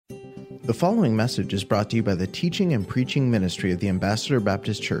The following message is brought to you by the teaching and preaching ministry of the Ambassador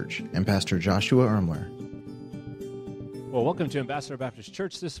Baptist Church and Pastor Joshua Ermler. Well, welcome to Ambassador Baptist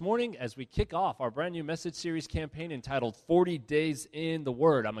Church this morning as we kick off our brand new message series campaign entitled 40 Days in the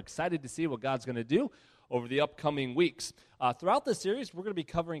Word. I'm excited to see what God's going to do over the upcoming weeks. Throughout this series, we're going to be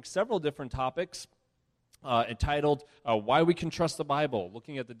covering several different topics entitled Why We Can Trust the Bible,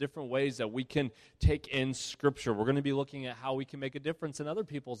 looking at the different ways that we can take in Scripture. We're going to be looking at how we can make a difference in other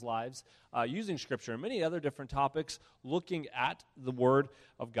people's lives using Scripture and many other different topics looking at the Word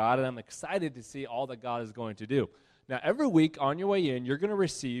of God, and I'm excited to see all that God is going to do. Now, every week on your way in, you're going to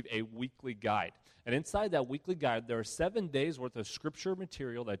receive a weekly guide. And inside that weekly guide, there are 7 days worth of Scripture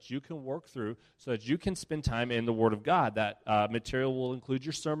material that you can work through so that you can spend time in the Word of God. That material will include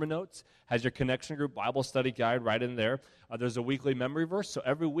your sermon notes, has your connection group Bible study guide right in there. There's a weekly memory verse, so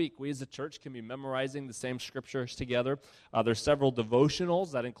every week we as a church can be memorizing the same Scriptures together. There's several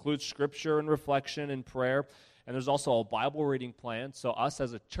devotionals that include Scripture and reflection and prayer. And there's also a Bible reading plan. So us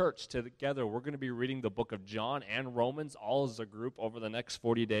as a church together, we're going to be reading the book of John and Romans all as a group over the next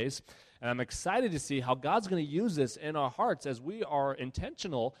 40 days. And I'm excited to see how God's going to use this in our hearts as we are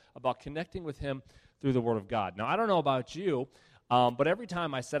intentional about connecting with Him through the Word of God. Now, I don't know about you, but every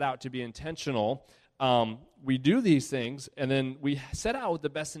time I set out to be intentional, we do these things, and then we set out with the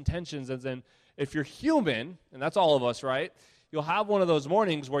best intentions. And then if you're human, and that's all of us, right? You'll have one of those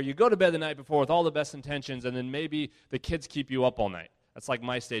mornings where you go to bed the night before with all the best intentions, and then maybe the kids keep you up all night. That's like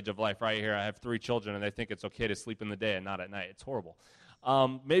my stage of life right here. I have 3 children, and they think it's okay to sleep in the day and not at night. It's horrible.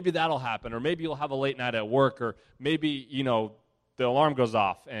 Maybe that'll happen, or maybe you'll have a late night at work, or maybe, the alarm goes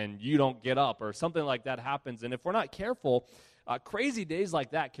off and you don't get up, or something like that happens. And if we're not careful, crazy days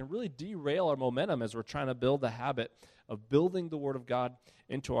like that can really derail our momentum as we're trying to build the habit of building the Word of God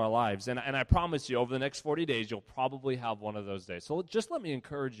into our lives. And I promise you, over the next 40 days, you'll probably have one of those days. So just let me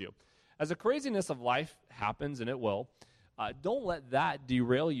encourage you. As the craziness of life happens, and it will, don't let that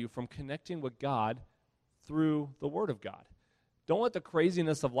derail you from connecting with God through the Word of God. Don't let the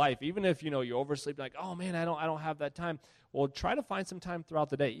craziness of life, even if you oversleep, like, oh man, I don't have that time. Well, try to find some time throughout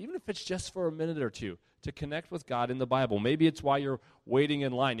the day, even if it's just for a minute or two, to connect with God in the Bible. Maybe it's while you're waiting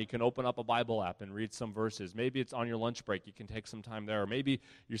in line. You can open up a Bible app and read some verses. Maybe it's on your lunch break. You can take some time there. Or maybe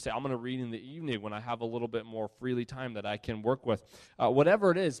you say, I'm going to read in the evening when I have a little bit more freely time that I can work with.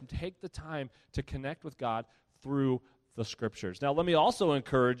 Whatever it is, take the time to connect with God through the Scriptures. Now, let me also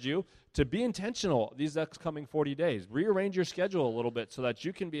encourage you to be intentional these next coming 40 days. Rearrange your schedule a little bit so that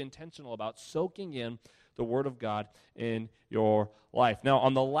you can be intentional about soaking in the Word of God in your life. Now,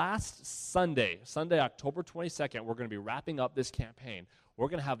 on the last Sunday, October 22nd, we're going to be wrapping up this campaign. We're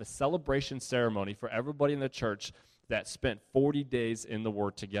going to have a celebration ceremony for everybody in the church that spent 40 days in the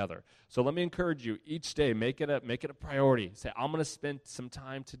Word together. So let me encourage you, each day, make it a priority. Say, I'm going to spend some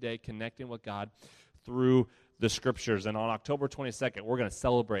time today connecting with God through the Scriptures. And on October 22nd, we're going to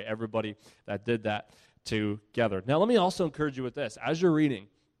celebrate everybody that did that together. Now, let me also encourage you with this. As you're reading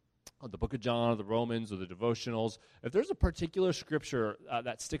the book of John or the Romans or the devotionals, if there's a particular Scripture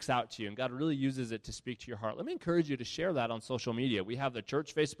that sticks out to you and God really uses it to speak to your heart, let me encourage you to share that on social media. We have the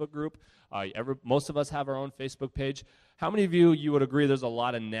church Facebook group. Most of us have our own Facebook page. How many of you would agree there's a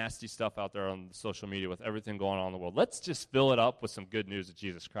lot of nasty stuff out there on social media with everything going on in the world? Let's just fill it up with some good news of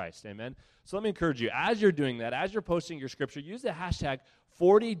Jesus Christ. Amen? So let me encourage you, as you're doing that, as you're posting your Scripture, use the hashtag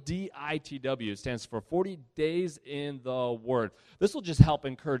 40DITW. It stands for 40 Days in the Word. This will just help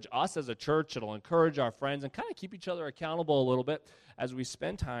encourage us as a church. It'll encourage our friends and kind of keep each other accountable a little bit as we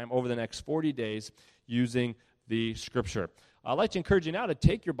spend time over the next 40 days using the Scripture. I'd like to encourage you now to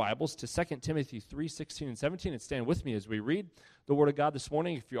take your Bibles to 2 Timothy 3:16 and 17 and stand with me as we read the Word of God this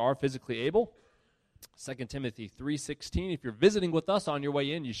morning if you are physically able. 2 Timothy 3:16. If you're visiting with us on your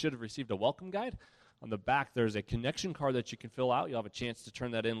way in, you should have received a welcome guide. On the back, there's a connection card that you can fill out. You'll have a chance to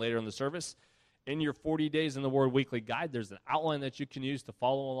turn that in later in the service. In your 40 Days in the Word weekly guide, there's an outline that you can use to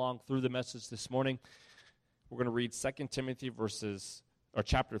follow along through the message this morning. We're going to read 2 Timothy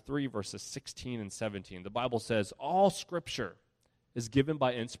chapter 3, verses 16 and 17. The Bible says, all Scripture is given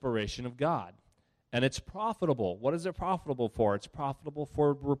by inspiration of God, and it's profitable. What is it profitable for? It's profitable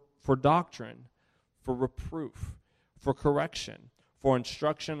for doctrine, for reproof, for correction, for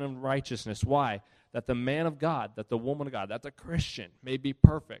instruction in righteousness. Why? That the man of God, that the woman of God, that the Christian may be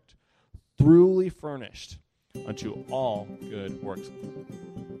perfect, thoroughly furnished unto all good works.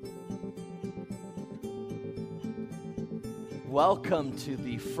 Welcome to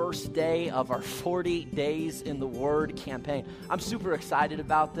the first day of our 40 Days in the Word campaign. I'm super excited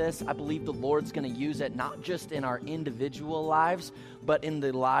about this. I believe the Lord's going to use it not just in our individual lives, but in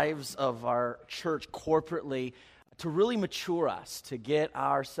the lives of our church corporately to really mature us, to get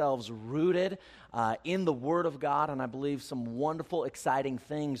ourselves rooted in the Word of God, and I believe some wonderful, exciting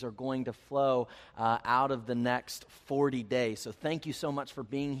things are going to flow out of the next 40 days. So thank you so much for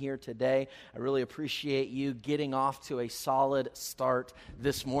being here today. I really appreciate you getting off to a solid start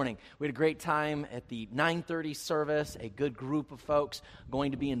this morning. We had a great time at the 9:30 service, a good group of folks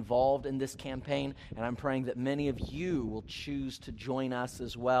going to be involved in this campaign, and I'm praying that many of you will choose to join us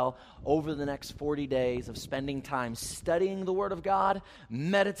as well over the next 40 days of spending time studying the Word of God,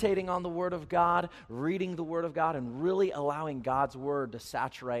 meditating on the Word of God, reading the Word of God, and really allowing God's Word to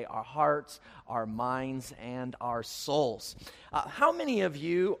saturate our hearts, our minds, and our souls. How many of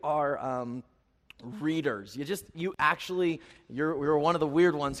you are readers? You're one of the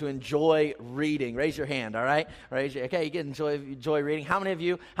weird ones who enjoy reading. Raise your hand, all right? Okay, you can enjoy reading. How many of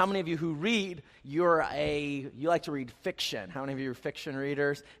you who read, you like to read fiction? How many of you are fiction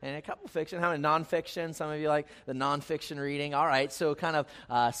readers? And a couple fiction. How many nonfiction? Some of you like the nonfiction reading. All right, so kind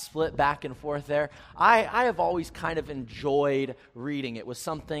of split back and forth there. I have always kind of enjoyed reading. It was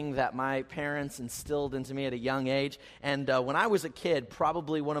something that my parents instilled into me at a young age. And when I was a kid,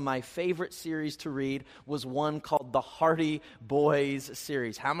 probably one of my favorite series to read was one called the Hardy Boys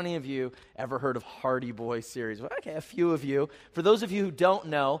series. How many of you ever heard of Hardy Boys series? Well, okay, a few of you. For those of you who don't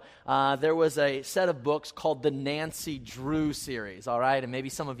know, there was a set of books called the Nancy Drew series, all right? And maybe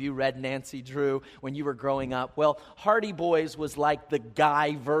some of you read Nancy Drew when you were growing up. Well, Hardy Boys was like the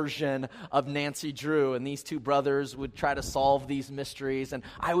guy version of Nancy Drew, and these two brothers would try to solve these mysteries, and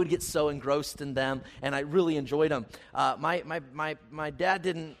I would get so engrossed in them, and I really enjoyed them. My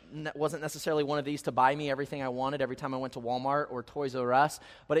dad wasn't necessarily one of these to buy me everything I wanted every time I went to Walmart or Toys R Us,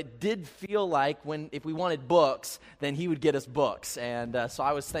 but it did feel like if we wanted books, then he would get us books, and so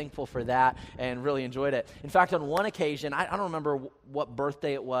I was thankful for that and really enjoyed it. In fact, on one occasion, I don't remember what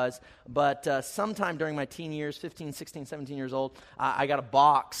birthday it was, but sometime during my teen years, 15, 16, 17 years old, I got a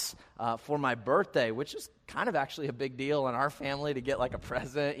box for my birthday, which is kind of actually a big deal in our family to get like a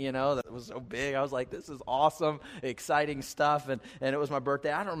present, that was so big. I was like, this is awesome, exciting stuff, and it was my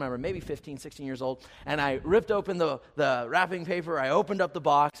birthday. I don't remember, maybe 15, 16 years old, and I ripped open the wrapping paper. I opened up the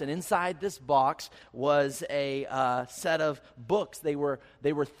box, and inside this box was a set of books. They were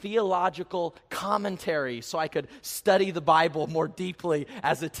theological commentaries, so I could study the Bible more deeply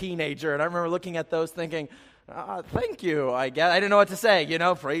as a teenager, and I remember looking at those thinking, thank you. I guess I didn't know what to say.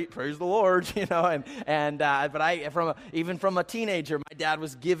 Praise the Lord. But even from a teenager, my dad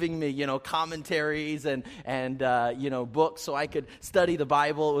was giving me, commentaries and books so I could study the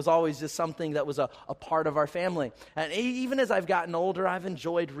Bible. It was always just something that was a part of our family. And even as I've gotten older, I've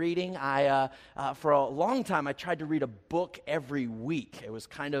enjoyed reading. For a long time, I tried to read a book every week. It was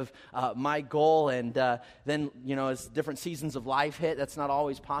kind of my goal. And then, as different seasons of life hit, that's not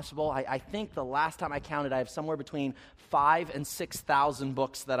always possible. I think the last time I counted, I have somewhere between 5,000 and 6,000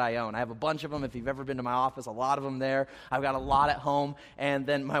 books that I own. I have a bunch of them. If you've ever been to my office, a lot of them there. I've got a lot at home, and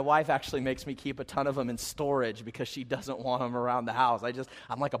then my wife actually makes me keep a ton of them in storage because she doesn't want them around the house.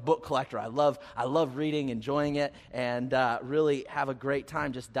 I'm like a book collector. I love reading, enjoying it, and really have a great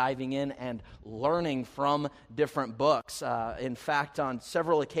time just diving in and learning from different books. In fact, on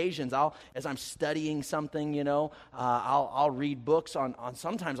several occasions, as I'm studying something, I'll read books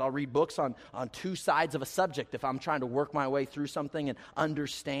sometimes I'll read books on two sides of a subject if I'm trying to work my way through something and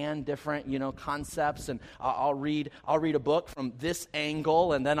understand different, concepts. And I'll read a book from this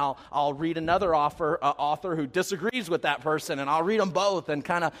angle, and then I'll read another author who disagrees with that person, and I'll read them both and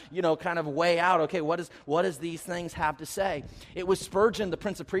kind of weigh out, okay, what does these things have to say? It was Spurgeon, the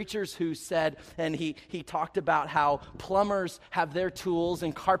Prince of Preachers, who said, and he talked about how plumbers have their tools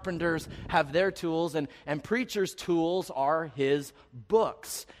and carpenters have their tools, and preachers' tools are his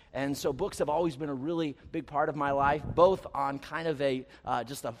books. And so books have always been a really big part of my life, both on kind of a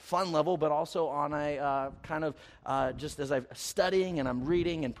just a fun level, but also on a kind of just as I'm studying and I'm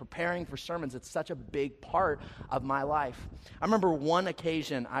reading and preparing for sermons. It's such a big part of my life. I remember one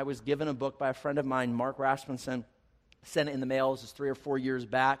occasion I was given a book by a friend of mine, Mark Rasmussen. Sent it in the mail. This is 3 or 4 years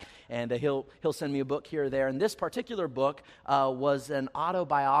back, and he'll send me a book here or there. And this particular book was an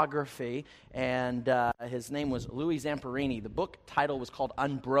autobiography, and his name was Louis Zamperini. The book title was called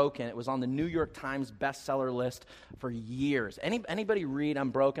Unbroken. It was on the New York Times bestseller list for years. Anybody read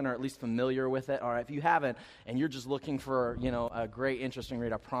Unbroken, or at least familiar with it? All right, if you haven't, and you're just looking for a great, interesting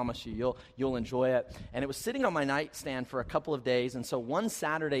read, I promise you'll enjoy it. And it was sitting on my nightstand for a couple of days, and so one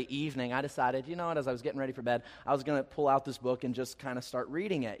Saturday evening, I decided, as I was getting ready for bed, I was going to pull out this book and just kind of start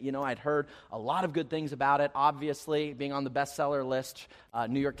reading it. You know, I'd heard a lot of good things about it. Obviously, being on the bestseller list,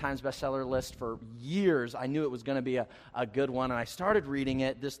 New York Times bestseller list for years, I knew it was going to be a good one. And I started reading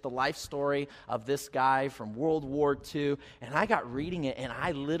it, the life story of this guy from World War II. And I got reading it, and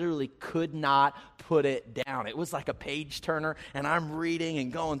I literally could not put it down. It was like a page turner, and I'm reading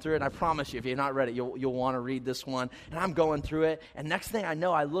and going through it. And I promise you, if you've not read it, you'll want to read this one. And I'm going through it, and next thing I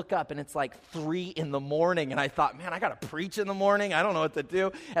know, I look up, and it's like 3 in the morning, and I thought, man, I got to preach in the morning. I don't know what to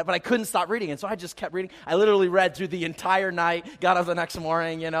do, but I couldn't stop reading, and so I just kept reading. I literally read through the entire night, got up the next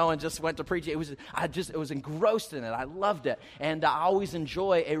morning, and just went to preach. It was engrossed in it. I loved it, and I always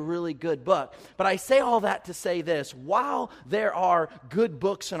enjoy a really good book. But I say all that to say this: while there are good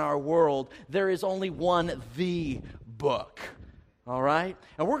books in our world, there is only one the book. All right?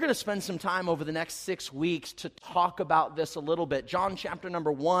 And we're going to spend some time over the next 6 weeks to talk about this a little bit. John chapter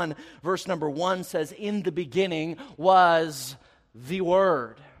number 1, verse number 1 says, "In the beginning was the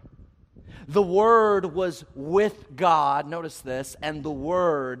Word. The Word was with God," notice this, "and the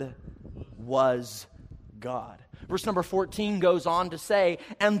Word was God." Verse number 14 goes on to say,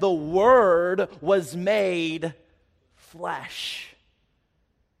 "And the Word was made flesh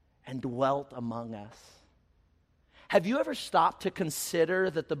and dwelt among us." Have you ever stopped to consider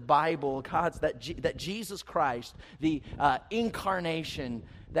that the Bible, that Jesus Christ, the incarnation,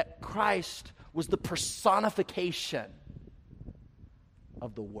 that Christ was the personification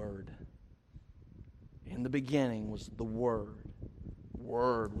of the Word? In the beginning was the Word. The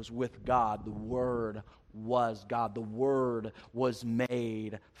Word was with God. The Word was God. The Word was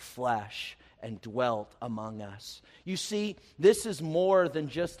made flesh and dwelt among us. You see, this is more than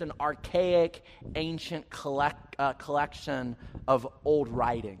just an archaic, ancient collection of old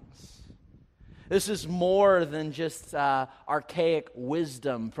writings. This is more than just archaic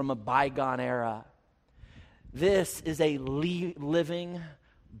wisdom from a bygone era. This is a living,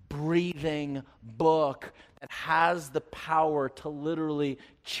 breathing book that has the power to literally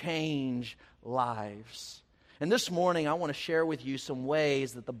change lives. And this morning, I want to share with you some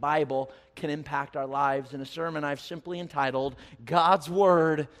ways that the Bible can impact our lives in a sermon I've simply entitled, "God's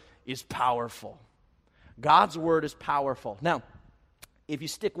Word is Powerful." God's Word is powerful. Now, if you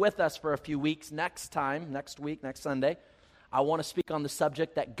stick with us for a few weeks, next Sunday, I want to speak on the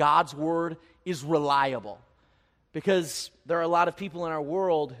subject that God's Word is reliable. Because there are a lot of people in our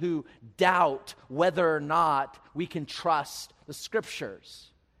world who doubt whether or not we can trust the Scriptures.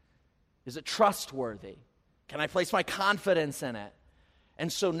 Is it trustworthy? Can I place my confidence in it?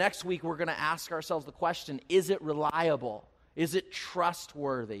 And so next week we're going to ask ourselves the question, is it reliable? Is it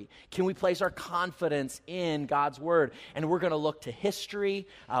trustworthy? Can we place our confidence in God's Word? And we're going to look to history.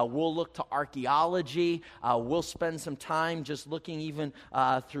 We'll look to archaeology. We'll spend some time just looking even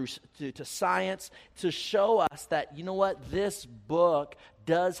through to science to show us that, you know what, this book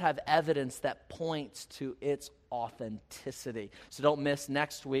does have evidence that points to its authenticity. So don't miss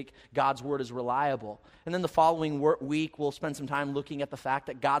next week. God's Word is reliable. And then the following week, we'll spend some time looking at the fact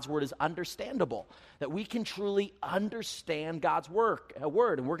that God's Word is understandable, that we can truly understand God's Word. And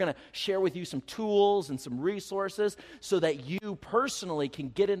we're going to share with you some tools and some resources so that you personally can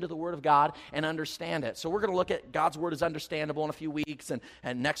get into the Word of God and understand it. So we're going to look at God's Word is understandable in a few weeks, and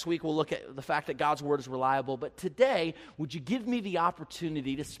next week we'll look at the fact that God's Word is reliable. But today, would you give me the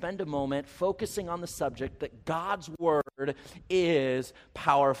opportunity to spend a moment focusing on the subject that God's Word is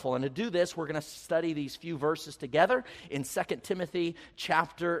powerful? And to do this, we're going to study these few verses together in 2 Timothy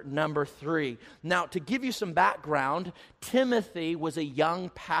chapter number 3. Now, to give you some background, Timothy was a young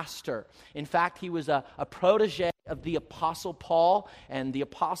pastor. In fact, he was a protege of the Apostle Paul, and the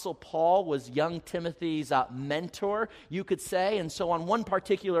Apostle Paul was young Timothy's mentor, you could say. And so on one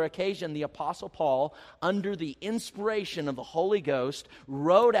particular occasion, the Apostle Paul, under the inspiration of the Holy Ghost,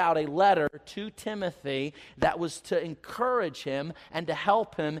 wrote out a letter to Timothy that was to encourage him and to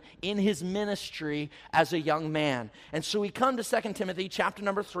help him in his ministry as a young man. And so we come to 2 Timothy chapter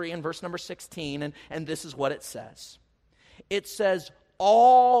number 3 and verse number 16, and this is what it says. It says,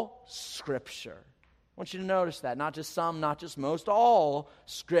 all Scripture. I want you to notice that. Not just some, not just most. All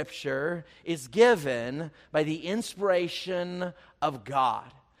Scripture is given by the inspiration of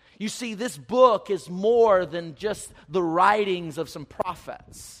God. You see, this book is more than just the writings of some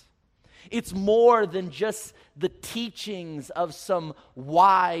prophets. It's more than just the teachings of some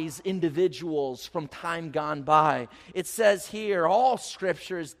wise individuals from time gone by. It says here, all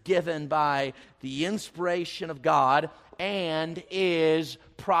Scripture is given by the inspiration of God and is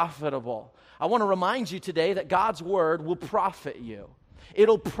profitable. I want to remind you today that God's Word will profit you.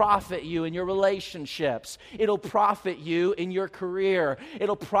 It'll profit you in your relationships. It'll profit you in your career.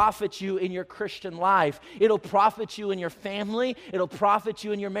 It'll profit you in your Christian life. It'll profit you in your family. It'll profit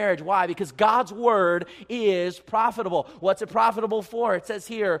you in your marriage. Why? Because God's word is profitable. What's it profitable for? It says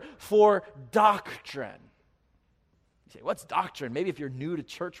here, for doctrine. You say, what's doctrine? Maybe if you're new to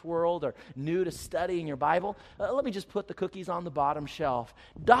church world or new to studying your Bible, let me just put the cookies on the bottom shelf.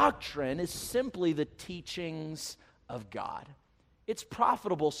 Doctrine is simply the teachings of God. It's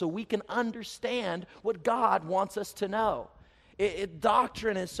profitable so we can understand what God wants us to know.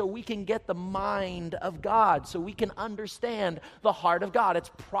 Doctrine is so we can get the mind of God, so we can understand the heart of God.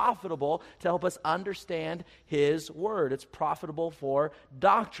 It's profitable to help us understand His Word. It's profitable for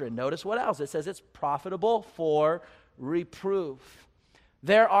doctrine. Notice what else? It says it's profitable for reproof.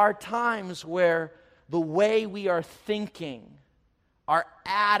 There are times where the way we are thinking, our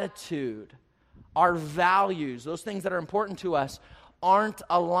attitude, our values, those things that are important to us, aren't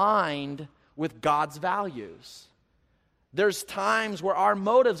aligned with God's values. There's times where our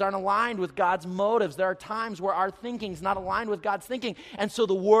motives aren't aligned with God's motives. There are times where our thinking is not aligned with God's thinking. And so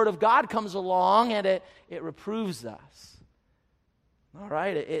the Word of God comes along and it reproves us. All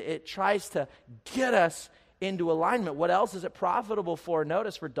right? It tries to get us into alignment. What else is it profitable for?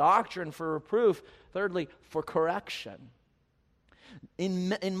 Notice, for doctrine, for reproof. Thirdly, for correction.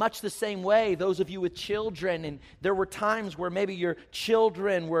 In much the same way, those of you with children, and there were times where maybe your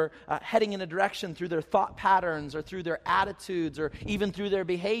children were heading in a direction through their thought patterns or through their attitudes or even through their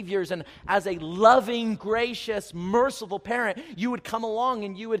behaviors, and as a loving, gracious, merciful parent, you would come along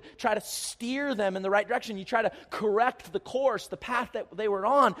and you would try to steer them in the right direction. You try to correct the course, the path that they were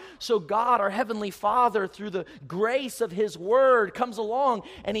on. So God, our Heavenly Father, through the grace of His Word, comes along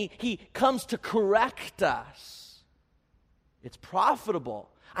and He comes to correct us. It's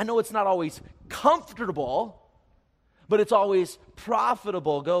profitable. I know it's not always comfortable, but it's always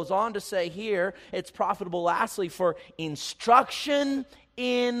profitable. Goes on to say here, it's profitable lastly for instruction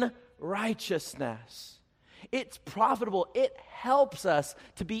in righteousness. It's profitable. It helps us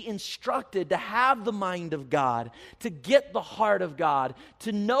to be instructed, to have the mind of God, to get the heart of God,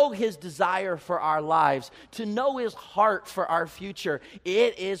 to know His desire for our lives, to know His heart for our future.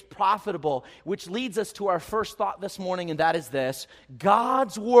 It is profitable, which leads us to our first thought this morning, and that is this: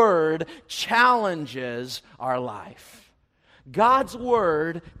 God's Word challenges our life. God's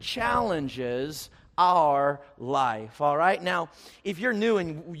Word challenges our life. All right? Now, if you're new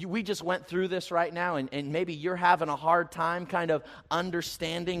and we just went through this right now, and maybe you're having a hard time kind of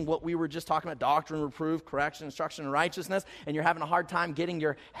understanding what we were just talking about, doctrine, reproof, correction, instruction, and righteousness, and you're having a hard time getting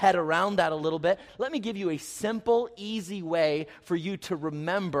your head around that a little bit, let me give you a simple, easy way for you to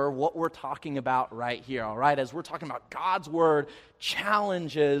remember what we're talking about right here. All right? As we're talking about God's Word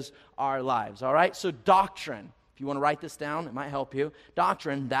challenges our lives. All right? So doctrine, if you want to write this down, it might help you.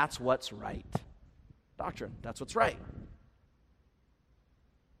 Doctrine, that's what's right. Doctrine, that's what's right.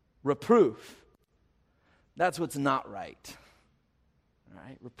 Reproof, that's what's not right. All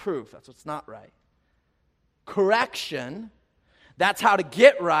right, reproof, that's what's not right. Correction, that's how to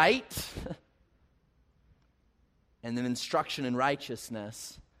get right. And then instruction in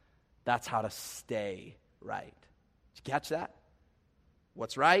righteousness, that's how to stay right. Did you catch that?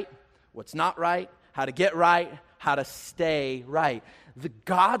 What's right, what's not right, how to get right, how to stay right.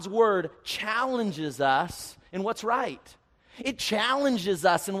 God's Word challenges us in what's right. It challenges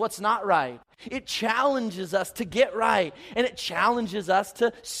us in what's not right. It challenges us to get right, and it challenges us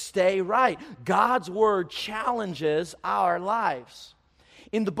to stay right. God's Word challenges our lives.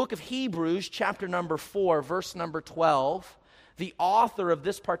 In the book of Hebrews, chapter number 4, verse number 12, the author of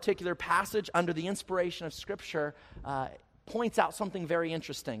this particular passage, under the inspiration of Scripture, points out something very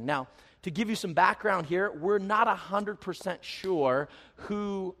interesting. Now, to give you some background here, we're not 100% sure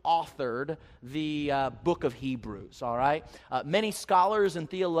who authored the book of Hebrews, all right? Many scholars and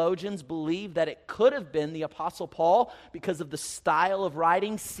theologians believe that it could have been the Apostle Paul because of the style of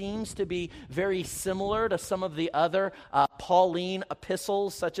writing seems to be very similar to some of the other Pauline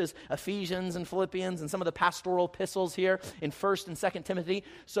epistles, such as Ephesians and Philippians and some of the pastoral epistles here in 1st and 2nd Timothy.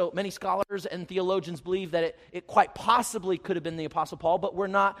 So many scholars and theologians believe that it quite possibly could have been the Apostle Paul, but we're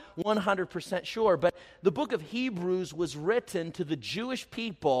not 100% sure. But the book of Hebrews was written to the Jewish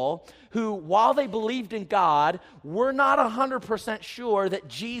people who, while they believed in God, were not 100% sure that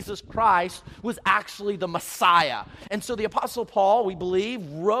Jesus Christ was actually the Messiah. And so the Apostle Paul, we believe,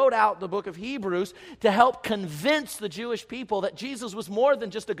 wrote out the book of Hebrews to help convince the Jewish people that Jesus was more than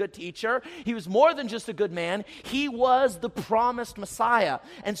just a good teacher. He was more than just a good man. He was the promised Messiah.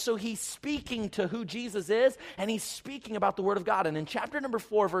 And so he's speaking to who Jesus is, and he's speaking about the Word of God. And in chapter number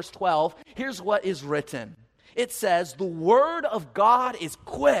 4, verse 12, here's what is written. It says, the word of God is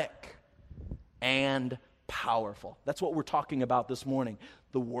quick and powerful. That's what we're talking about this morning.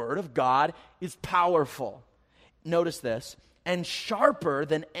 The word of God is powerful. Notice this, and sharper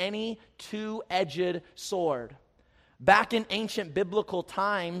than any two-edged sword. Back in ancient biblical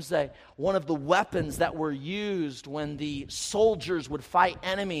times, one of the weapons that were used when the soldiers would fight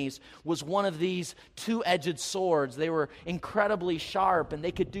enemies was one of these two-edged swords. They were incredibly sharp, and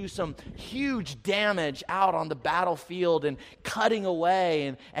they could do some huge damage out on the battlefield and cutting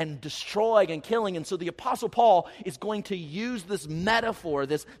away and destroying and killing. And so the Apostle Paul is going to use this metaphor,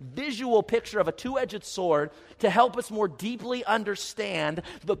 this visual picture of a two-edged sword to help us more deeply understand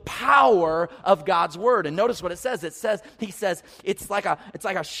the power of God's word. And notice what it says. He says, it's like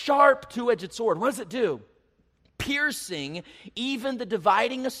a sharp two-edged sword. What does it do? Piercing even the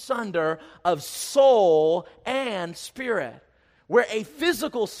dividing asunder of soul and spirit. Where a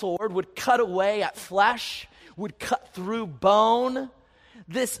physical sword would cut away at flesh, would cut through bone,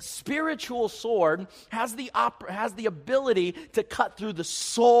 this spiritual sword has the ability to cut through the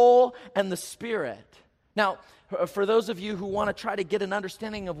soul and the spirit. Now, for those of you who want to try to get an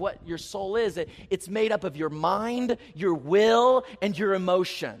understanding of what your soul is, it's made up of your mind, your will, and your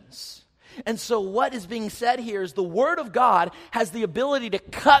emotions. And so what is being said here is the Word of God has the ability to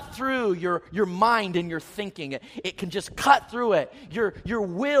cut through your mind and your thinking. It can just cut through it. Your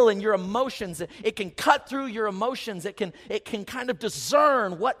will and your emotions, it can cut through your emotions. It can kind of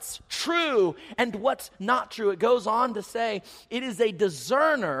discern what's true and what's not true. It goes on to say it is a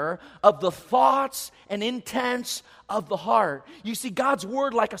discerner of the thoughts and intents of the heart. You see, God's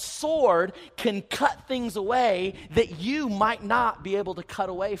word, like a sword, can cut things away that you might not be able to cut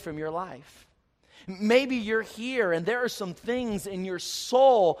away from your life. Maybe you're here and there are some things in your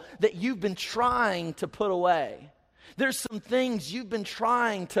soul that you've been trying to put away. There's some things you've been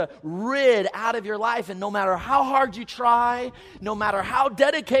trying to rid out of your life, and no matter how hard you try, no matter how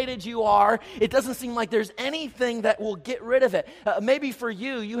dedicated you are, it doesn't seem like there's anything that will get rid of it. Maybe for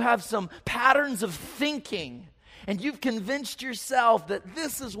you have some patterns of thinking, and you've convinced yourself that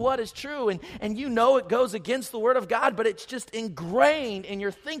this is what is true, and you know it goes against the Word of God, but it's just ingrained in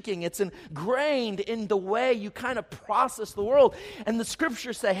your thinking. It's ingrained in the way you kind of process the world. And the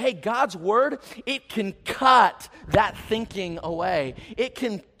Scriptures say, hey, God's Word, it can cut that thinking away. It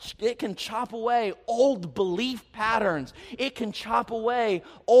can chop away old belief patterns. It can chop away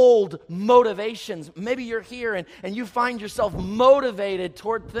old motivations. Maybe you're here and you find yourself motivated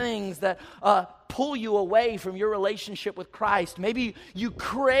toward things that pull you away from your relationship with Christ. Maybe you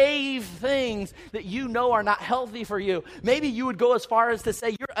crave things that you know are not healthy for you. Maybe you would go as far as to say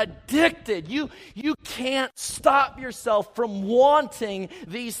you're addicted. You can't stop yourself from wanting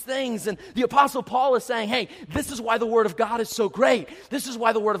these things. And the Apostle Paul is saying, hey, this is why the Word of God is so great. This is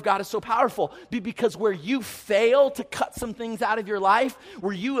why the Word of God is so powerful. Because where you fail to cut some things out of your life,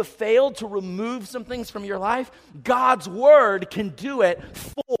 where you have failed to remove some things from your life, God's Word can do it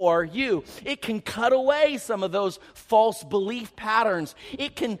for you. It can cut away some of those false belief patterns.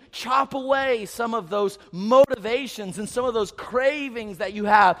 It can chop away some of those motivations and some of those cravings that you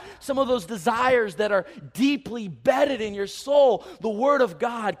have, some of those desires that are deeply bedded in your soul. The Word of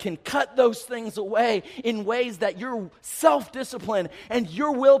God can cut those things away in ways that your self-discipline and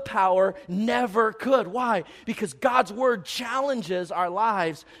your willpower never could. Why? Because God's Word challenges our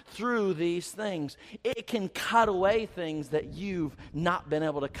lives through these things. It can cut away things that you've not been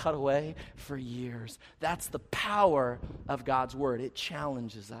able to cut away for years. That's the power of God's Word. It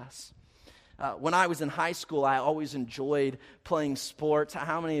challenges us. When I was in high school, I always enjoyed playing sports.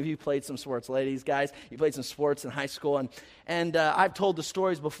 How many of you played some sports, ladies, guys? You played some sports in high school, and I've told the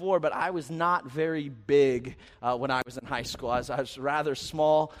stories before, but I was not very big when I was in high school. I was rather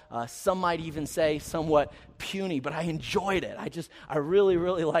small. Some might even say somewhat puny, but I enjoyed it. I really,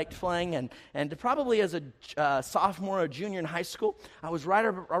 really liked playing, and probably as a sophomore or junior in high school, I was right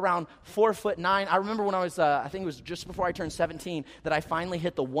around 4'9". I remember when I was, I think it was just before I turned 17, that I finally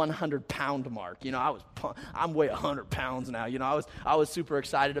hit the 100-pound mark. You know, I'm way 100 pounds now. You know, I was super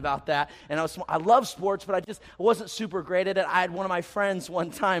excited about that, and I love sports, but I wasn't super great at it. I had one of my friends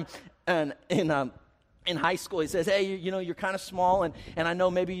one time, and in high school, he says, hey, you're kind of small, and I know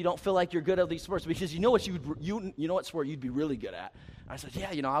maybe you don't feel like you're good at these sports, because you know what sport you'd be really good at? I said, yeah,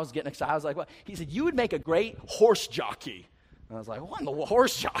 I was getting excited. I was like, what? He said, you would make a great horse jockey. And I was like, what in the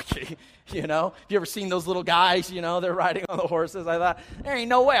horse jockey? Have you ever seen those little guys, they're riding on the horses? I thought, there ain't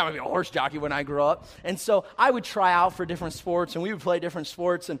no way I'm going to be a horse jockey when I grow up. And so I would try out for different sports, and we would play different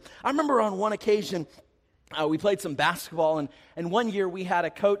sports. And I remember on one occasion, we played some basketball, and one year we had a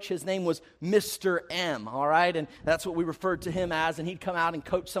coach. His name was Mr. M, all right? And that's what we referred to him as, and he'd come out and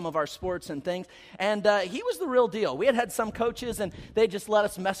coach some of our sports and things. And he was the real deal. We had some coaches, and they just let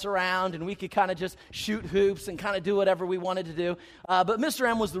us mess around, and we could kind of just shoot hoops and kind of do whatever we wanted to do. But Mr.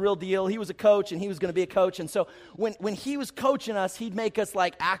 M was the real deal. He was a coach, and he was going to be a coach. And so when he was coaching us, he'd make us,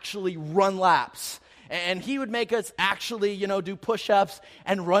 like, actually run laps. And he would make us actually, do push-ups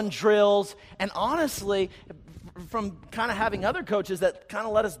and run drills. And honestly, from kind of having other coaches that kind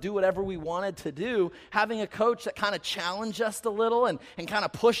of let us do whatever we wanted to do, having a coach that kind of challenged us a little and kind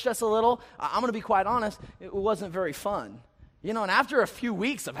of pushed us a little, I'm going to be quite honest, it wasn't very fun. And after a few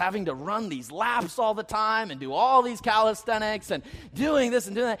weeks of having to run these laps all the time and do all these calisthenics and doing this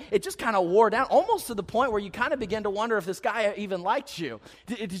and doing that, it just kind of wore down, almost to the point where you kind of begin to wonder if this guy even liked you.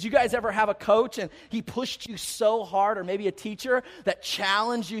 Did you guys ever have a coach and he pushed you so hard, or maybe a teacher that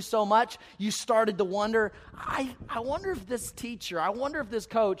challenged you so much, you started to wonder, I wonder if this teacher, I wonder if this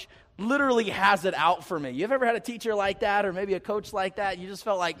coach literally has it out for me. You've ever had a teacher like that, or maybe a coach like that? You just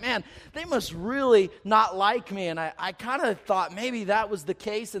felt like, man, they must really not like me. And I kind of thought maybe that was the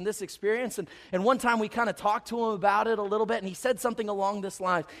case in this experience. And one time we kind of talked to him about it a little bit, and he said something along this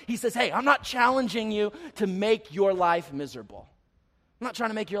line. He says, hey, I'm not challenging you to make your life miserable. I'm not trying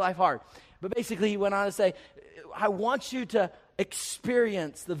to make your life hard. But basically he went on to say, I want you to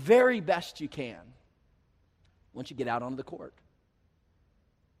experience the very best you can once you get out onto the court.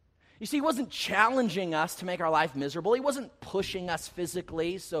 You see, he wasn't challenging us to make our life miserable. He wasn't pushing us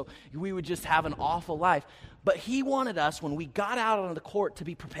physically so we would just have an awful life. But he wanted us, when we got out on the court, to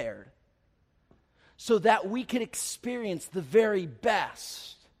be prepared so that we could experience the very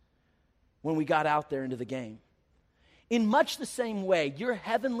best when we got out there into the game. In much the same way, your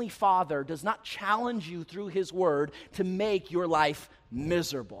heavenly Father does not challenge you through his word to make your life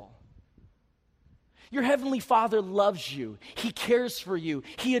miserable. Your heavenly Father loves you. He cares for you.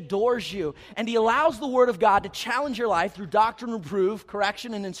 He adores you. And he allows the Word of God to challenge your life through doctrine, reproof,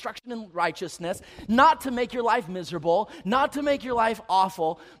 correction, and instruction in righteousness, not to make your life miserable, not to make your life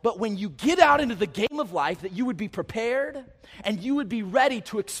awful, but when you get out into the game of life, that you would be prepared and you would be ready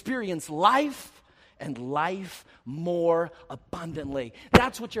to experience life and life more abundantly.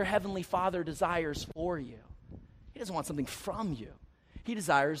 That's what your heavenly Father desires for you. He doesn't want something from you. He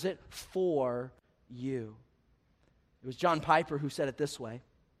desires it for you. It was John Piper who said it this way: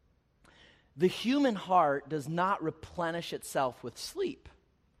 the human heart does not replenish itself with sleep.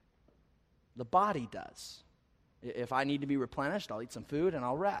 The body does. If I need to be replenished, I'll eat some food and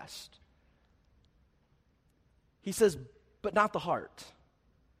I'll rest. He says, but not the heart.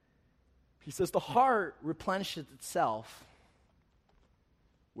 He says the heart replenishes itself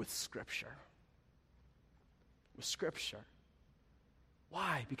with Scripture. With Scripture.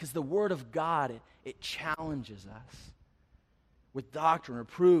 Why? Because the Word of God, it challenges us with doctrine,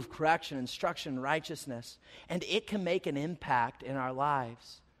 reproof, correction, instruction, righteousness. And it can make an impact in our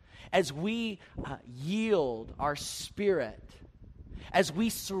lives. As we yield our spirit, as we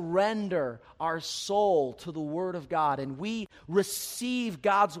surrender our soul to the Word of God, and we receive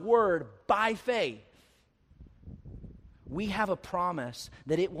God's Word by faith, we have a promise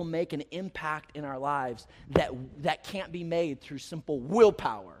that it will make an impact in our lives that can't be made through simple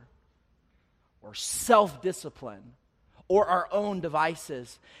willpower or self-discipline or our own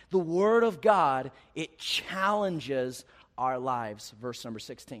devices. The Word of God, it challenges our lives. Verse number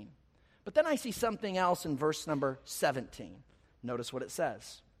 16. But then I see something else in verse number 17. Notice what it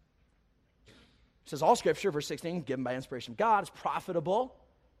says. It says, all Scripture, verse 16, given by inspiration of God, is profitable.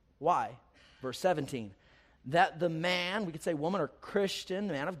 Why? Verse 17. That the man, we could say woman or Christian,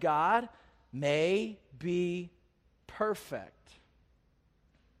 man of God, may be perfect.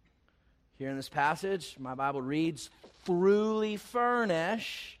 Here in this passage, my Bible reads, truly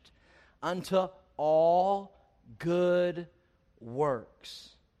furnished unto all good works.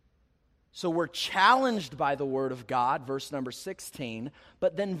 So we're challenged by the Word of God, verse number 16,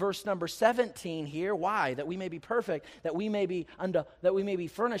 but then verse number 17 here, why? That we may be perfect, that we may be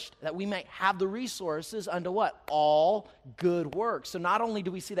furnished, that we may have the resources unto what? All good works. So not only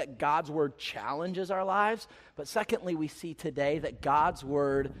do we see that God's Word challenges our lives, but secondly, we see today that God's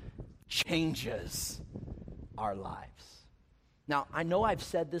Word changes our lives. Now, I know I've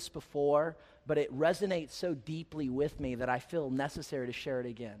said this before, but it resonates so deeply with me that I feel necessary to share it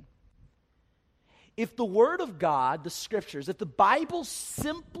again. If the Word of God, the Scriptures, if the Bible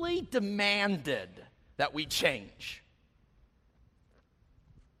simply demanded that we change,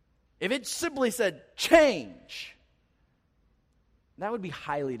 if it simply said, change, that would be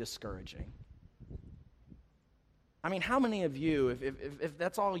highly discouraging. I mean, how many of you, if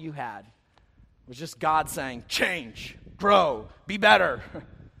that's all you had, was just God saying, change, grow, be better,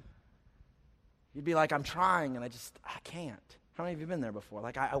 you'd be like, I'm trying and I can't. How many of you have been there before?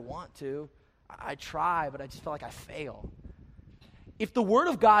 Like, I want to, I try, but I just feel like I fail. If the Word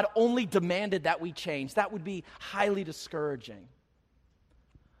of God only demanded that we change, that would be highly discouraging.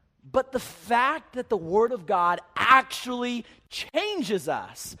 But the fact that the Word of God actually changes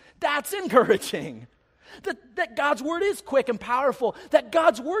us, that's encouraging. That God's Word is quick and powerful, that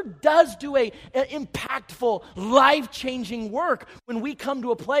God's Word does do an impactful, life-changing work when we come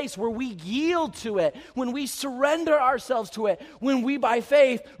to a place where we yield to it, when we surrender ourselves to it, when we, by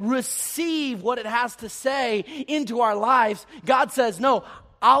faith, receive what it has to say into our lives. God says, no,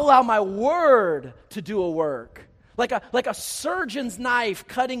 I'll allow my Word to do a work. Like a surgeon's knife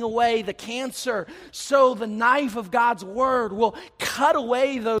cutting away the cancer, so the knife of God's Word will cut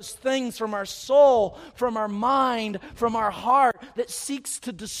away those things from our soul, from our mind, from our heart that seeks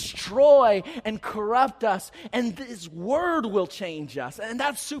to destroy and corrupt us. And His Word will change us. And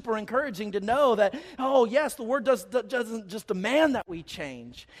that's super encouraging to know that, oh yes, the Word doesn't just demand that we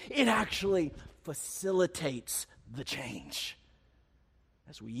change. It actually facilitates the change.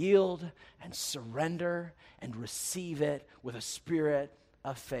 As we yield and surrender and receive it with a spirit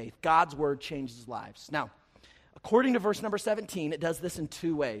of faith. God's Word changes lives. Now, according to verse number 17, it does this in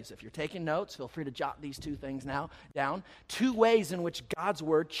two ways. If you're taking notes, feel free to jot these two things now down. Two ways in which God's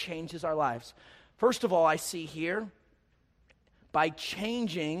Word changes our lives. First of all, I see here, by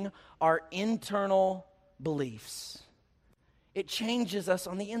changing our internal beliefs. It changes us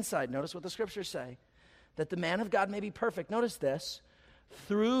on the inside. Notice what the Scriptures say. That the man of God may be perfect. Notice this.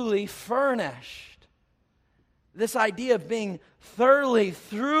 Thoroughly furnished. This idea of being thoroughly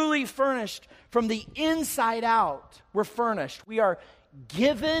furnished from the inside out. We're furnished. We are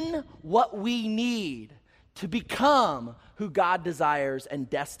given what we need to become who God desires and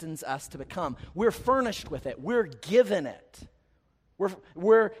destines us to become. We're furnished with it. We're given it.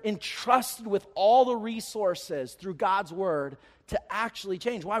 We're entrusted with all the resources through God's Word to actually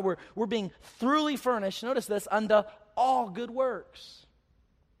change. Why? We're being thoroughly furnished, notice this, unto all good works.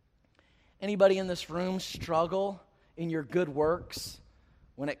 Anybody in this room struggle in your good works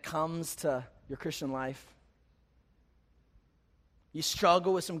when it comes to your Christian life? You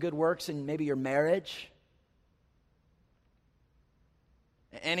struggle with some good works in maybe your marriage?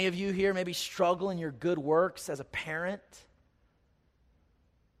 Any of you here maybe struggle in your good works as a parent?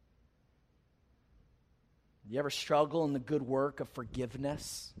 You ever struggle in the good work of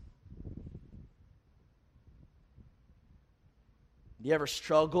forgiveness? Do you ever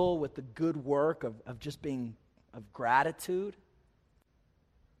struggle with the good work of just being of gratitude?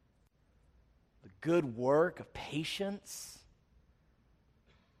 The good work of patience?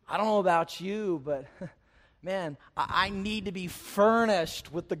 I don't know about you, but man, I need to be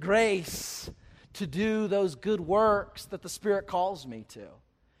furnished with the grace to do those good works that the Spirit calls me to.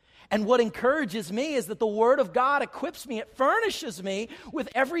 And what encourages me is that the Word of God equips me, it furnishes me with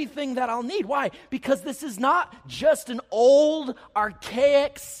everything that I'll need. Why? Because this is not just an old,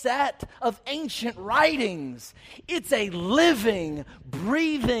 archaic set of ancient writings. It's a living,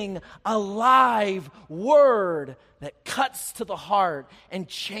 breathing, alive Word that cuts to the heart and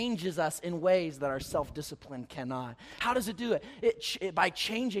changes us in ways that our self-discipline cannot. How does it do it? By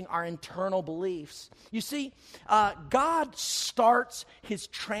changing our internal beliefs. You see, God starts His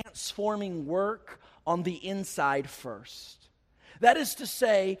transforming work on the inside first. That is to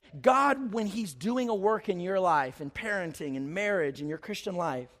say, God, when He's doing a work in your life, in parenting, in marriage, in your Christian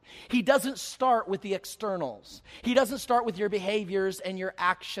life, He doesn't start with the externals. He doesn't start with your behaviors and your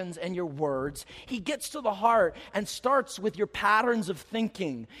actions and your words. He gets to the heart and starts with your patterns of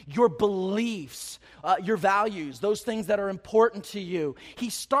thinking, your beliefs, your values, those things that are important to you.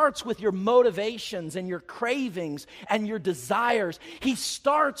 He starts with your motivations and your cravings and your desires. He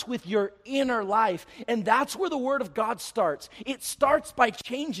starts with your inner life. And that's where the Word of God starts. It starts by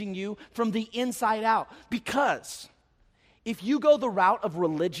changing you from the inside out. Because if you go the route of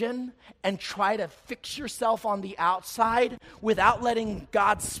religion and try to fix yourself on the outside without letting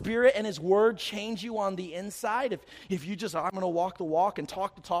God's Spirit and His Word change you on the inside, if you just, I'm going to walk the walk and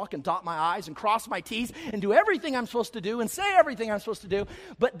talk the talk and dot my I's and cross my T's and do everything I'm supposed to do and say everything I'm supposed to do,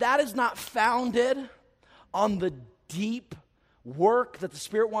 but that is not founded on the deep work that the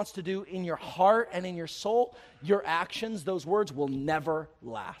Spirit wants to do in your heart and in your soul, your actions, those words will never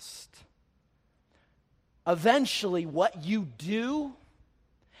last. Eventually, what you do,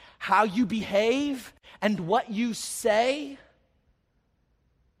 how you behave, and what you say,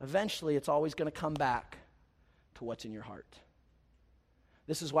 eventually it's always going to come back to what's in your heart.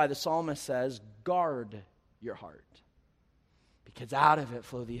 This is why the psalmist says, guard your heart, because out of it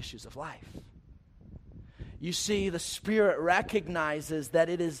flow the issues of life. You see, the Spirit recognizes that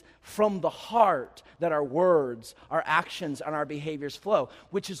it is from the heart that our words, our actions, and our behaviors flow,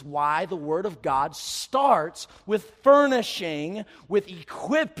 which is why the Word of God starts with furnishing, with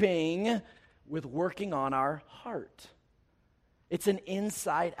equipping, with working on our heart. It's an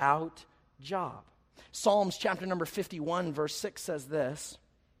inside-out job. Psalms chapter number 51, verse 6 says this.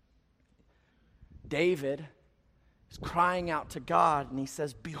 David is crying out to God, and he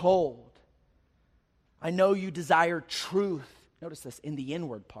says, "Behold, I know you desire truth." Notice this, in the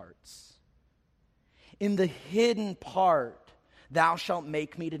inward parts. "In the hidden part, thou shalt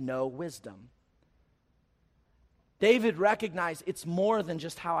make me to know wisdom." David recognized it's more than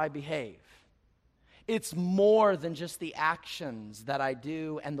just how I behave. It's more than just the actions that I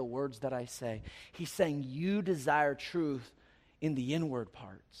do and the words that I say. He's saying you desire truth in the inward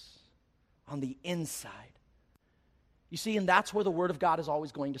parts, on the inside. You see, and that's where the Word of God is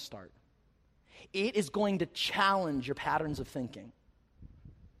always going to start. It is going to challenge your patterns of thinking.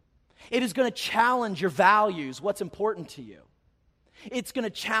 It is going to challenge your values, what's important to you. It's going to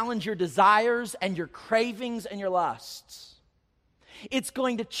challenge your desires and your cravings and your lusts. It's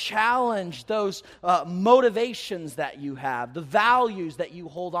going to challenge those motivations that you have, the values that you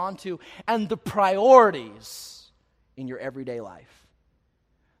hold on to, and the priorities in your everyday life.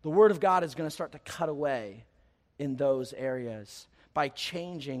 The Word of God is going to start to cut away in those areas by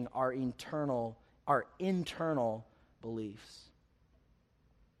changing our internal beliefs.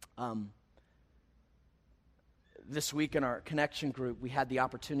 This week in our connection group, we had the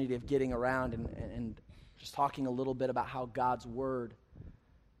opportunity of getting around and just talking a little bit about how God's Word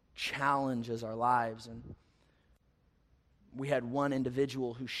challenges our lives. And we had one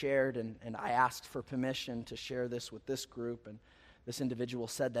individual who shared, and I asked for permission to share this with this group, and this individual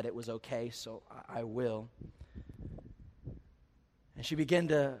said that it was okay, so I will. And she began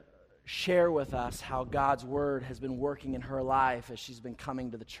to share with us how God's Word has been working in her life as she's been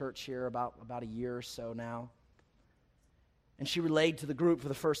coming to the church here about a year or so now. And she relayed to the group for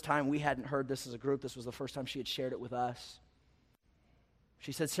the first time. We hadn't heard this as a group. This was the first time she had shared it with us.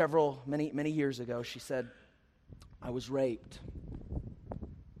 She said many years ago, she said, "I was raped."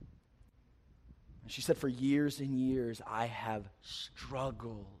 And she said, "For years and years, I have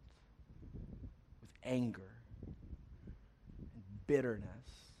struggled with anger,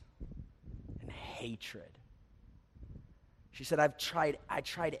 bitterness, and hatred." She said, I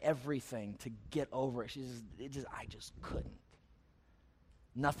tried everything to get over it. She says, I just couldn't.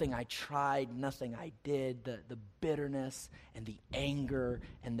 Nothing I tried, nothing I did, the bitterness and the anger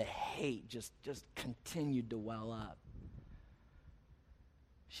and the hate just continued to well up.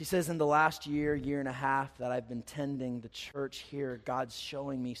 She says, in the last year and a half that I've been tending the church here, God's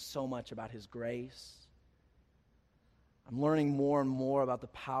showing me so much about His grace. I'm learning more and more about the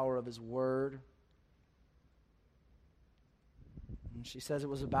power of His Word. And she says it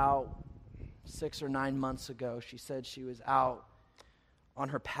was about 6 or 9 months ago. She said she was out on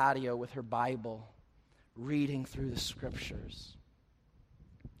her patio with her Bible, reading through the Scriptures,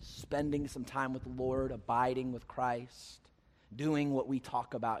 spending some time with the Lord, abiding with Christ, doing what we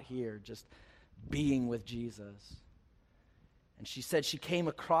talk about here, just being with Jesus. And she said she came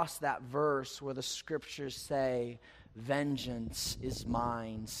across that verse where the Scriptures say, "Vengeance is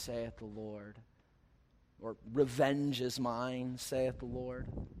mine, saith the Lord." Or, "Revenge is mine, saith the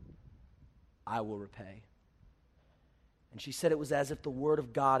Lord. I will repay." And she said it was as if the Word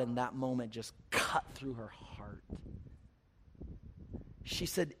of God in that moment just cut through her heart. She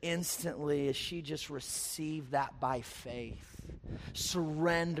said instantly, as she just received that by faith,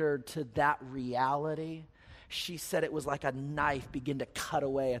 surrendered to that reality, she said it was like a knife began to cut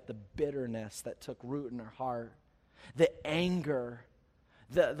away at the bitterness that took root in her heart. The anger,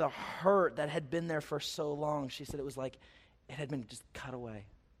 the hurt that had been there for so long, she said it was like it had been just cut away.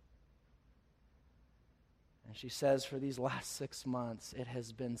 And she says for these last 6 months, it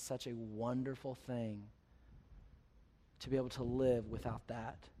has been such a wonderful thing to be able to live without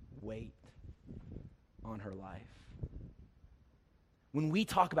that weight on her life. When we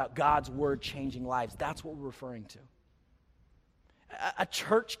talk about God's Word changing lives, that's what we're referring to. A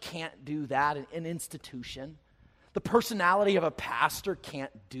church can't do that, an institution. The personality of a pastor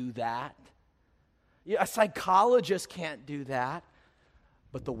can't do that. A psychologist can't do that.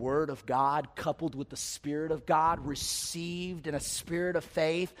 But the Word of God, coupled with the Spirit of God, received in a spirit of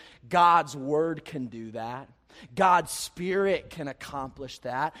faith, God's Word can do that. God's Spirit can accomplish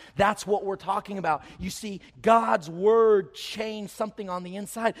that. That's what we're talking about. You see, God's Word changed something on the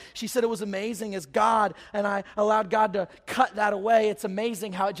inside. She said it was amazing as God, and I allowed God to cut that away. It's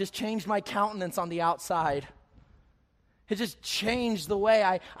amazing how it just changed my countenance on the outside. It just changed the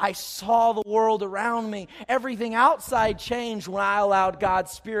way I saw the world around me. Everything outside changed when I allowed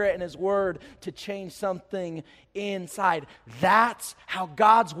God's Spirit and His Word to change something inside. That's how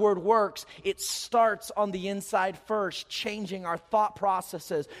God's Word works. It starts on the inside first, changing our thought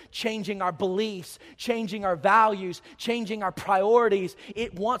processes, changing our beliefs, changing our values, changing our priorities.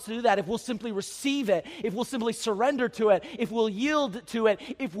 It wants to do that if we'll simply receive it, if we'll simply surrender to it, if we'll yield to it,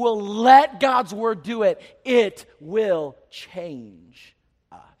 if we'll let God's Word do it, it will change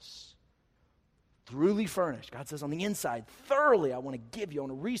us. Thoroughly furnished. God says on the inside, thoroughly, I want to give you, I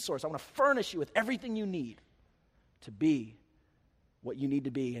want to resource, I want to furnish you with everything you need to be what you need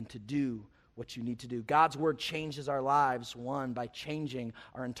to be and to do what you need to do. God's Word changes our lives, one, by changing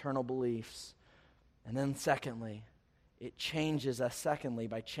our internal beliefs. And then secondly, it changes us, secondly,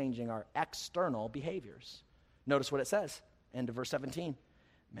 by changing our external behaviors. Notice what it says, end of verse 17.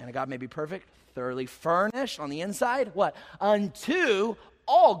 Man of God may be perfect, thoroughly furnished on the inside. What? Unto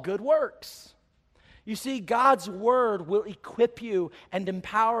all good works. You see, God's Word will equip you and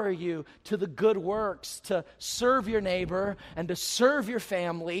empower you to the good works, to serve your neighbor and to serve your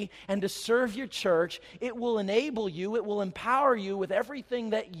family and to serve your church. It will enable you, it will empower you with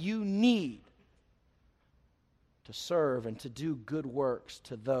everything that you need to serve and to do good works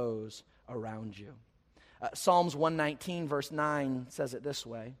to those around you. Psalms 119 verse 9 says it this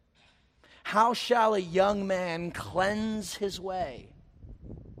way. How shall a young man cleanse his way?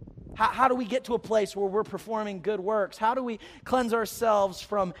 How do we get to a place where we're performing good works? How do we cleanse ourselves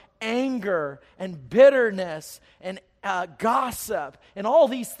from anger and bitterness and gossip and all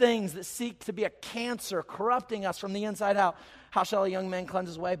these things that seek to be a cancer, corrupting us from the inside out? How shall a young man cleanse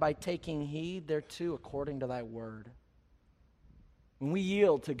his way? By taking heed thereto according to thy word. When we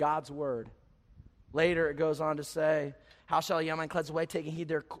yield to God's word, later it goes on to say, how shall a young man cleanse his way? Taking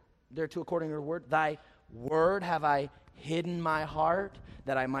heed thereto according to your word. Thy word have I hidden my heart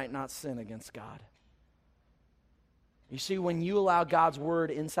that I might not sin against God. You see, when you allow God's word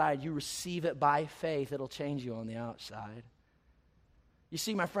inside, you receive it by faith, it'll change you on the outside. You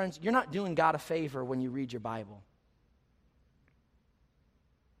see, my friends, you're not doing God a favor when you read your Bible.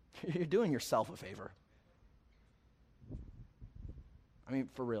 You're doing yourself a favor. I mean,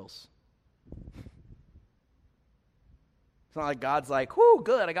 for reals. It's not like God's like, whoo,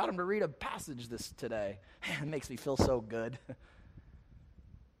 good, I got him to read a passage today. It makes me feel so good.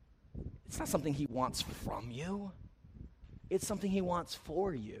 It's not something he wants from you. It's something he wants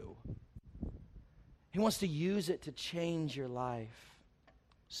for you. He wants to use it to change your life.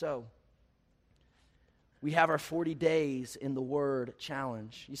 So, we have our 40 days in the Word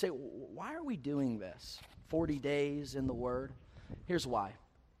challenge. You say, why are we doing this? 40 days in the Word? Here's why.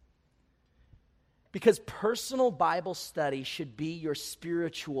 Because personal Bible study should be your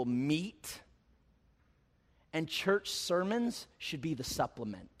spiritual meat, and church sermons should be the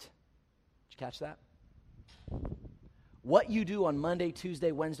supplement. Did you catch that? What you do on Monday,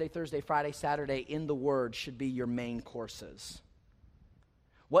 Tuesday, Wednesday, Thursday, Friday, Saturday in the Word should be your main courses.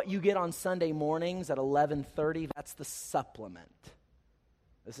 What you get on Sunday mornings at 11:30, that's the supplement.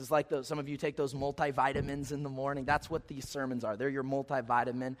 This is like some of you take those multivitamins in the morning. That's what these sermons are. They're your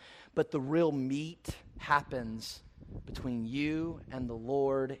multivitamin. But the real meat happens between you and the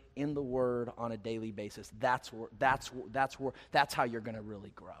Lord in the Word on a daily basis. That's how you're going to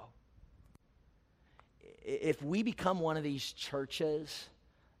really grow. If we become one of these churches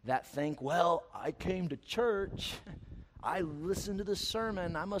that think, well, I came to church, I listened to the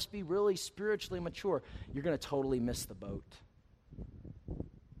sermon, I must be really spiritually mature, you're going to totally miss the boat.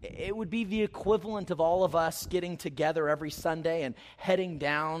 It would be the equivalent of all of us getting together every Sunday and heading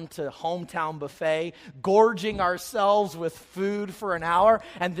down to Hometown Buffet, gorging ourselves with food for an hour,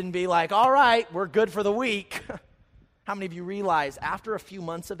 and then be like, all right, we're good for the week. How many of you realize after a few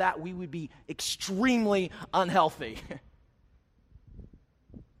months of that, we would be extremely unhealthy?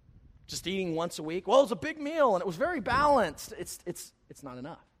 Just eating once a week. Well, it was a big meal, and it was very balanced. It's not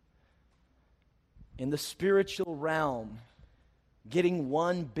enough. In the spiritual realm, getting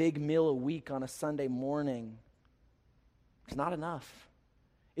one big meal a week on a Sunday morning is not enough.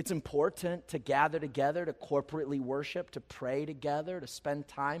 It's important to gather together, to corporately worship, to pray together, to spend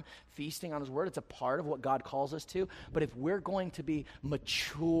time feasting on His Word. It's a part of what God calls us to. But if we're going to be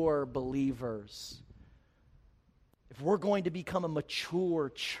mature believers, if we're going to become a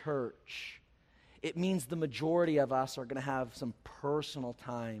mature church, it means the majority of us are going to have some personal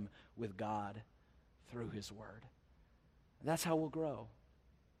time with God through His Word. And that's how we'll grow.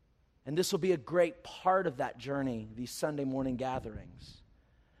 And this will be a great part of that journey, these Sunday morning gatherings.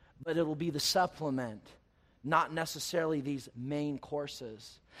 But it'll be the supplement not necessarily these main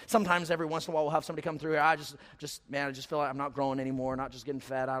courses. Sometimes every once in a while we'll have somebody come through here. I just feel like I'm not growing anymore, not just getting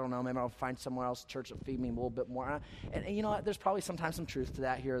fed. I don't know, maybe I'll find somewhere else, church that feed me a little bit more. And you know what, there's probably sometimes some truth to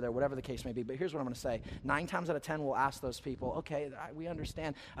that here or there, whatever the case may be. But here's what I'm going to say. 9 times out of 10 we'll ask those people, okay, we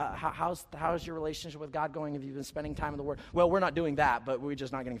understand. How's your relationship with God going? Have you been spending time in the Word? Well, we're not doing that, but we're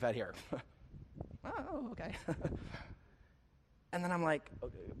just not getting fed here. Oh, okay. And then I'm like,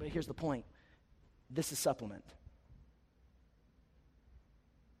 okay, but here's the point. This is supplement.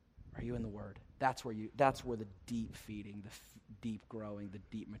 Are you in the Word? That's where the deep feeding, the deep growing, the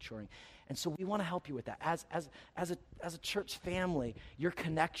deep maturing. And so we want to help you with that. As a church family, your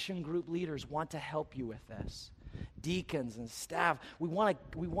connection group leaders want to help you with this. Deacons and staff, we want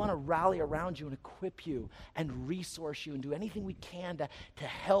to rally around you and equip you and resource you and do anything we can to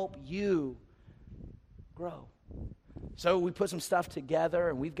help you grow. So we put some stuff together,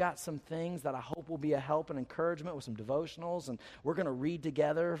 and we've got some things that I hope will be a help and encouragement with some devotionals, and we're going to read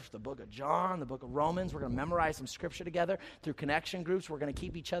together the book of John, the book of Romans. We're going to memorize some scripture together through connection groups. We're going to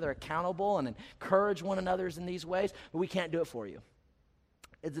keep each other accountable and encourage one another in these ways, but we can't do it for you.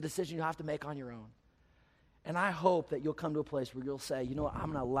 It's a decision you have to make on your own. And I hope that you'll come to a place where you'll say, you know what,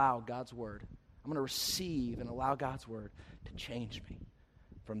 I'm going to allow God's Word. I'm going to receive and allow God's Word to change me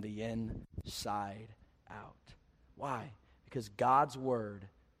from the inside out. Why? Because God's Word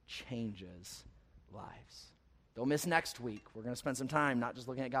changes lives. Don't miss next week. We're going to spend some time not just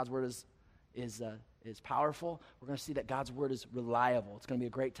looking at God's Word is powerful. We're going to see that God's Word is reliable. It's going to be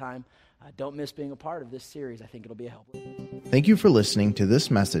a great time. Don't miss being a part of this series. I think it'll be a help. Thank you for listening to this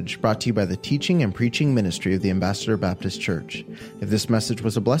message brought to you by the teaching and preaching ministry of the Ambassador Baptist Church. If this message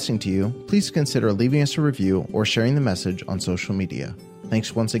was a blessing to you, please consider leaving us a review or sharing the message on social media.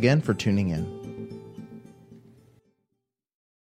 Thanks once again for tuning in.